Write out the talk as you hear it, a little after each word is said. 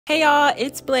Hey y'all,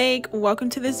 it's Blake. Welcome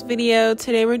to this video.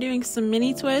 Today we're doing some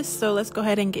mini twists, so let's go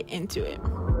ahead and get into it.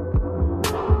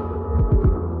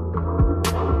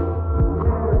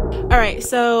 Alright,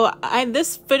 so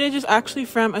this footage is actually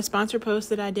from a sponsored post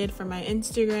that I did for my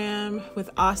Instagram with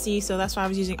Aussie, so that's why I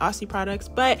was using Aussie products,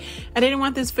 but I didn't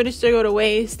want this footage to go to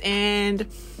waste, and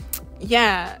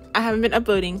yeah, I haven't been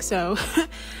uploading, so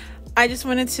I just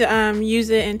wanted to use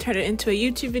it and turn it into a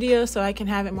YouTube video so I can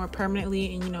have it more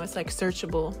permanently and it's like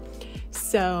searchable.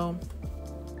 So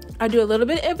I'll do a little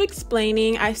bit of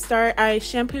explaining. I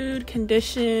shampooed,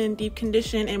 conditioned, deep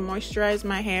conditioned, and moisturized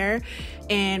my hair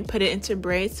and put it into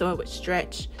braids so it would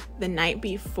stretch the night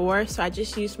before. So I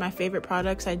just used my favorite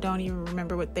products. I don't even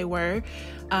remember what they were.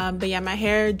 But yeah, my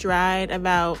hair dried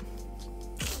about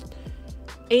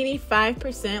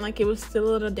 85%, like it was still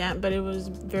a little damp, but it was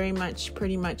pretty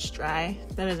much dry.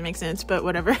 That doesn't make sense, but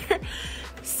whatever.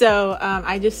 So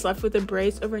I just left with the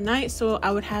braids overnight so I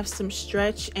would have some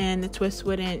stretch and the twist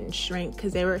wouldn't shrink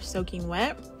because they were soaking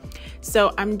wet.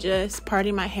 So I'm just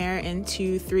parting my hair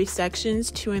into 3 sections,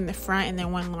 2 in the front and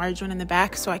then 1 large one in the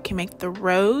back so I can make the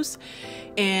rows.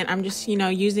 And I'm just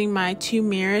using my 2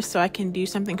 mirrors so I can do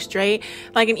something straight.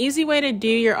 Like an easy way to do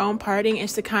your own parting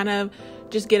is to kind of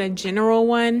just get a general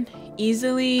one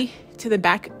easily to the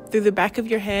back, through the back of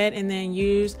your head, and then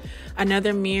use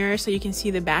another mirror so you can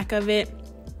see the back of it.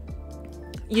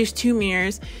 Use 2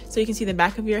 mirrors so you can see the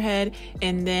back of your head,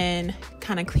 and then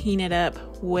kind of clean it up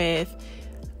with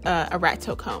a rat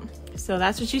tail comb. So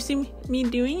that's what you see me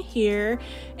doing here.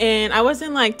 And I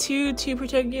wasn't like too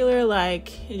particular,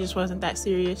 like it just wasn't that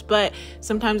serious, but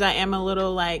sometimes I am a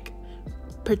little like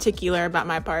particular about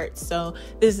my parts, so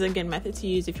this is a good method to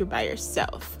use if you're by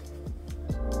yourself.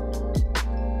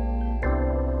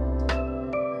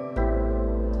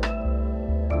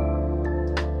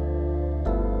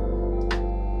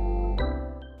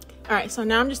 Alright, so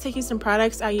now I'm just taking some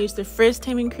products. I used the Frizz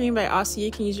Taming Cream by Aussie. You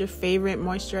can use your favorite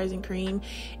moisturizing cream.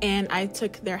 And I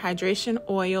took their Hydration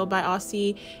Oil by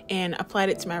Aussie and applied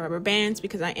it to my rubber bands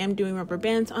because I am doing rubber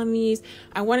bands on these.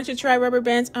 I wanted to try rubber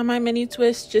bands on my mini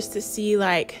twist just to see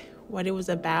like what it was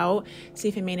about, see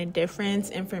if it made a difference.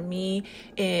 And for me,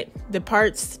 the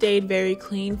parts stayed very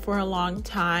clean for a long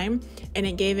time, and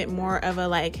it gave it more of a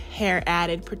like hair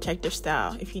added protective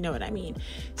style, if you know what I mean.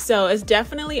 So it's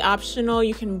definitely optional.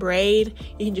 You can braid,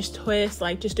 you can just twist,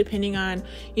 like just depending on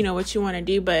what you want to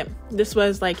do, but this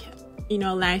was like a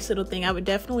nice little thing. I would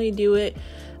definitely do it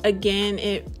again.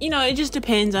 It just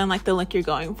depends on like the look you're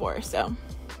going for. So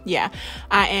yeah,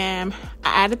 I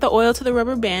added the oil to the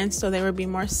rubber bands so they would be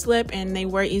more slip, and they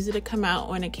were easy to come out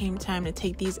when it came time to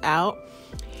take these out.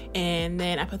 And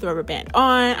then I put the rubber band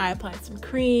on, I applied some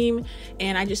cream,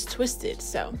 and I just twisted.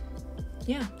 So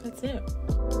yeah, that's it.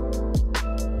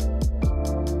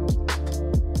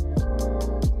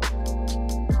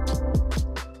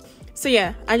 So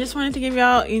yeah, I just wanted to give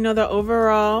y'all, the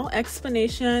overall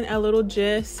explanation, a little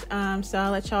gist. So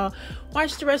I'll let y'all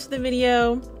watch the rest of the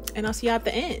video, and I'll see you at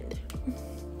the end.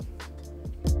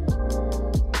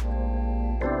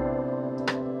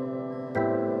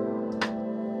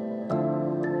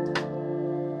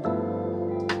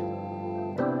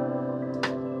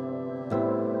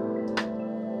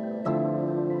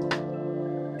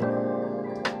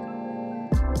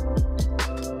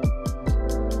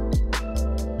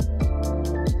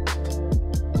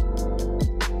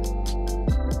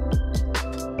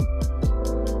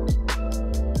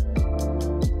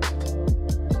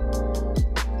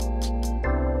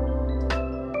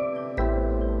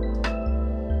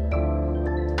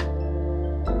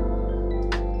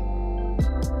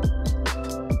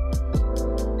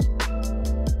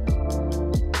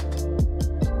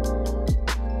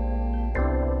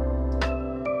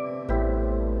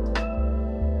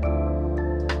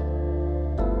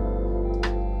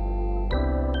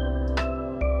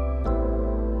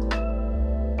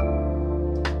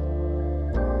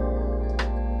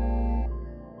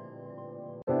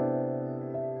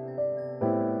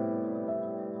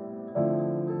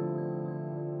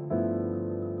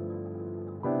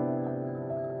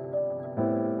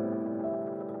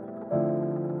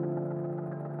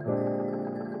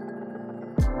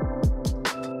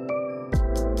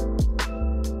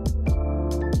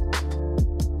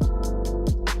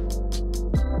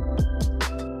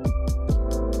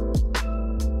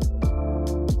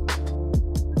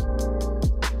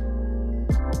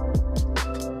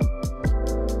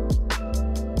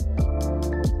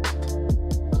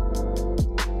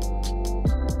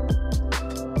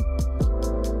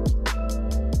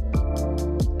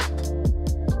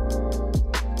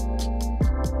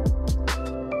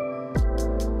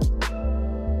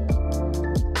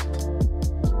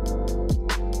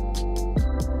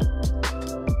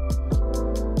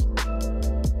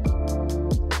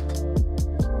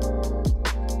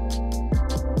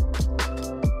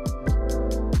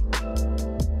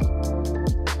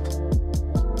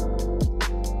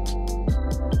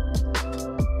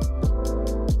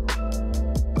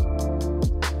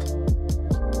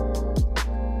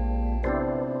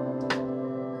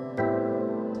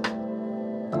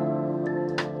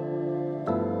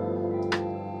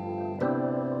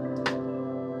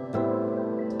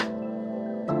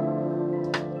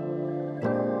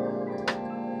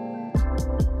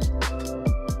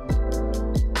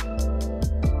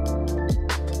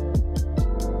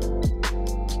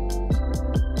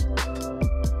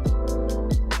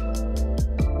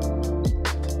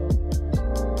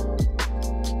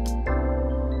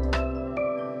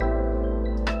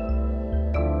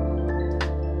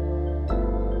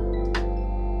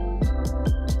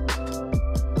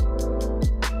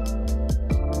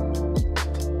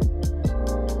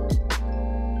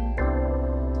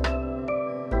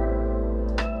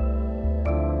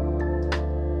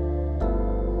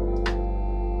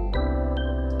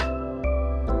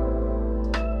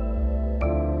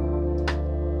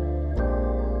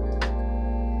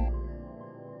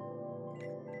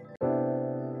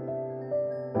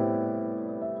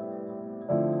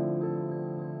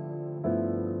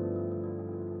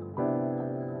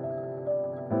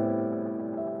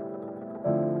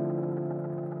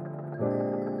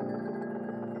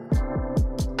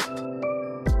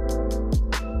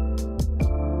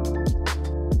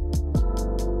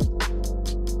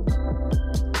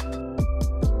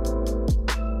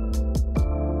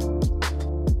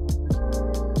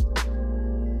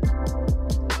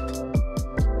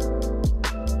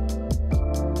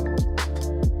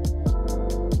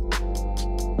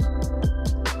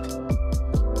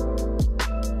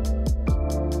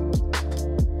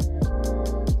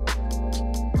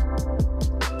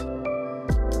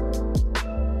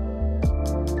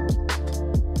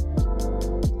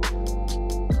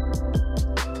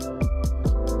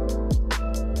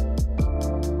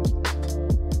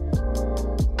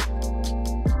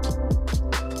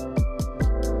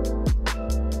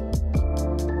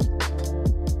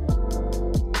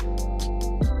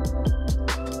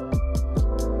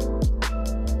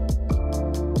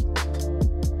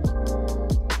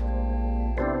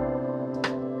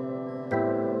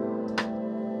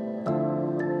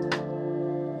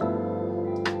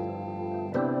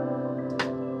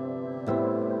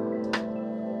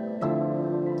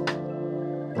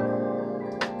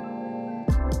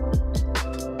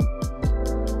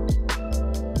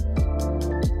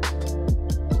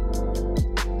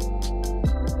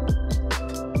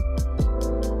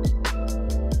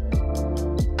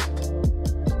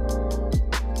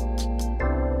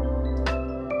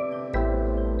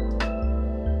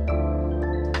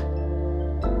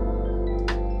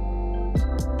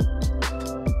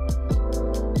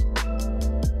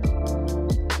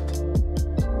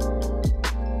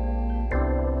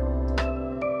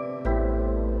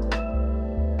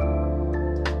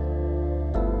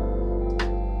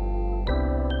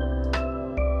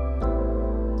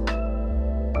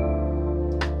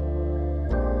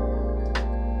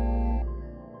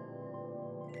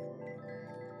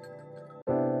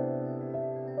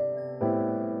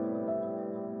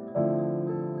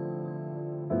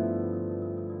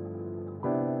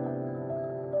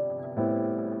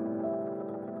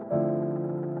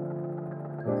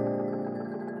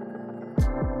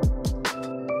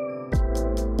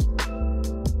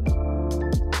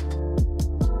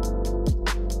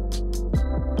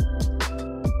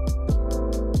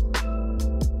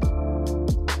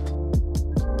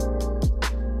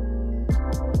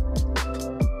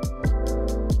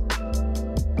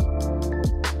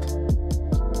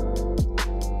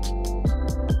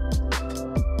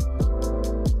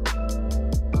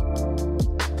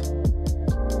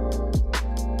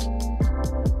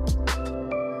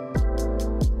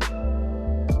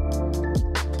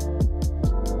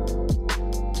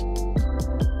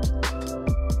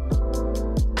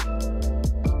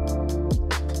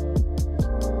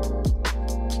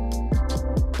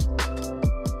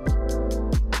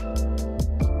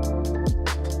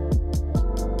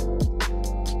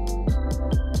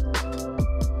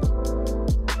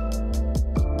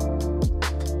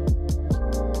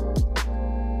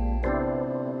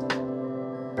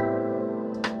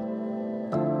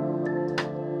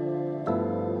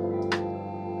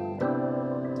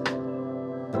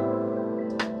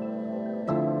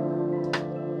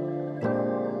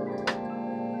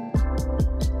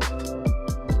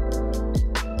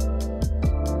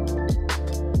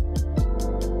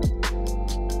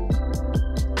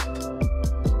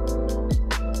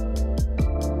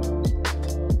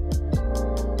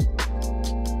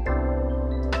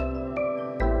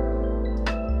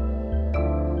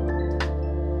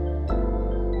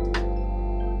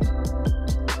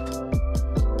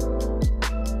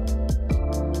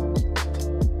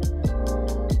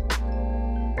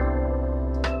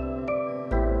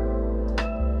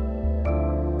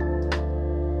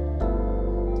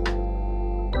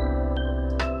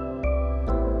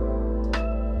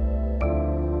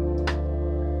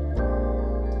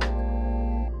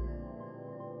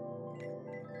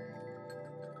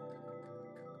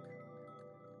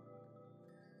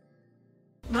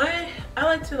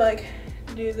 like to like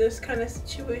do this kind of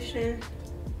situation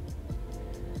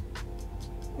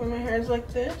when my hair is like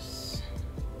this,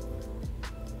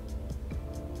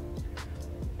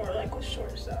 or like with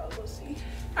short styles. We'll see.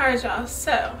 All right, y'all,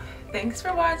 so thanks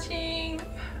for watching.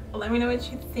 Let me know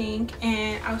what you think,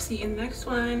 and I'll see you in the next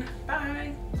one.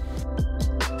 Bye.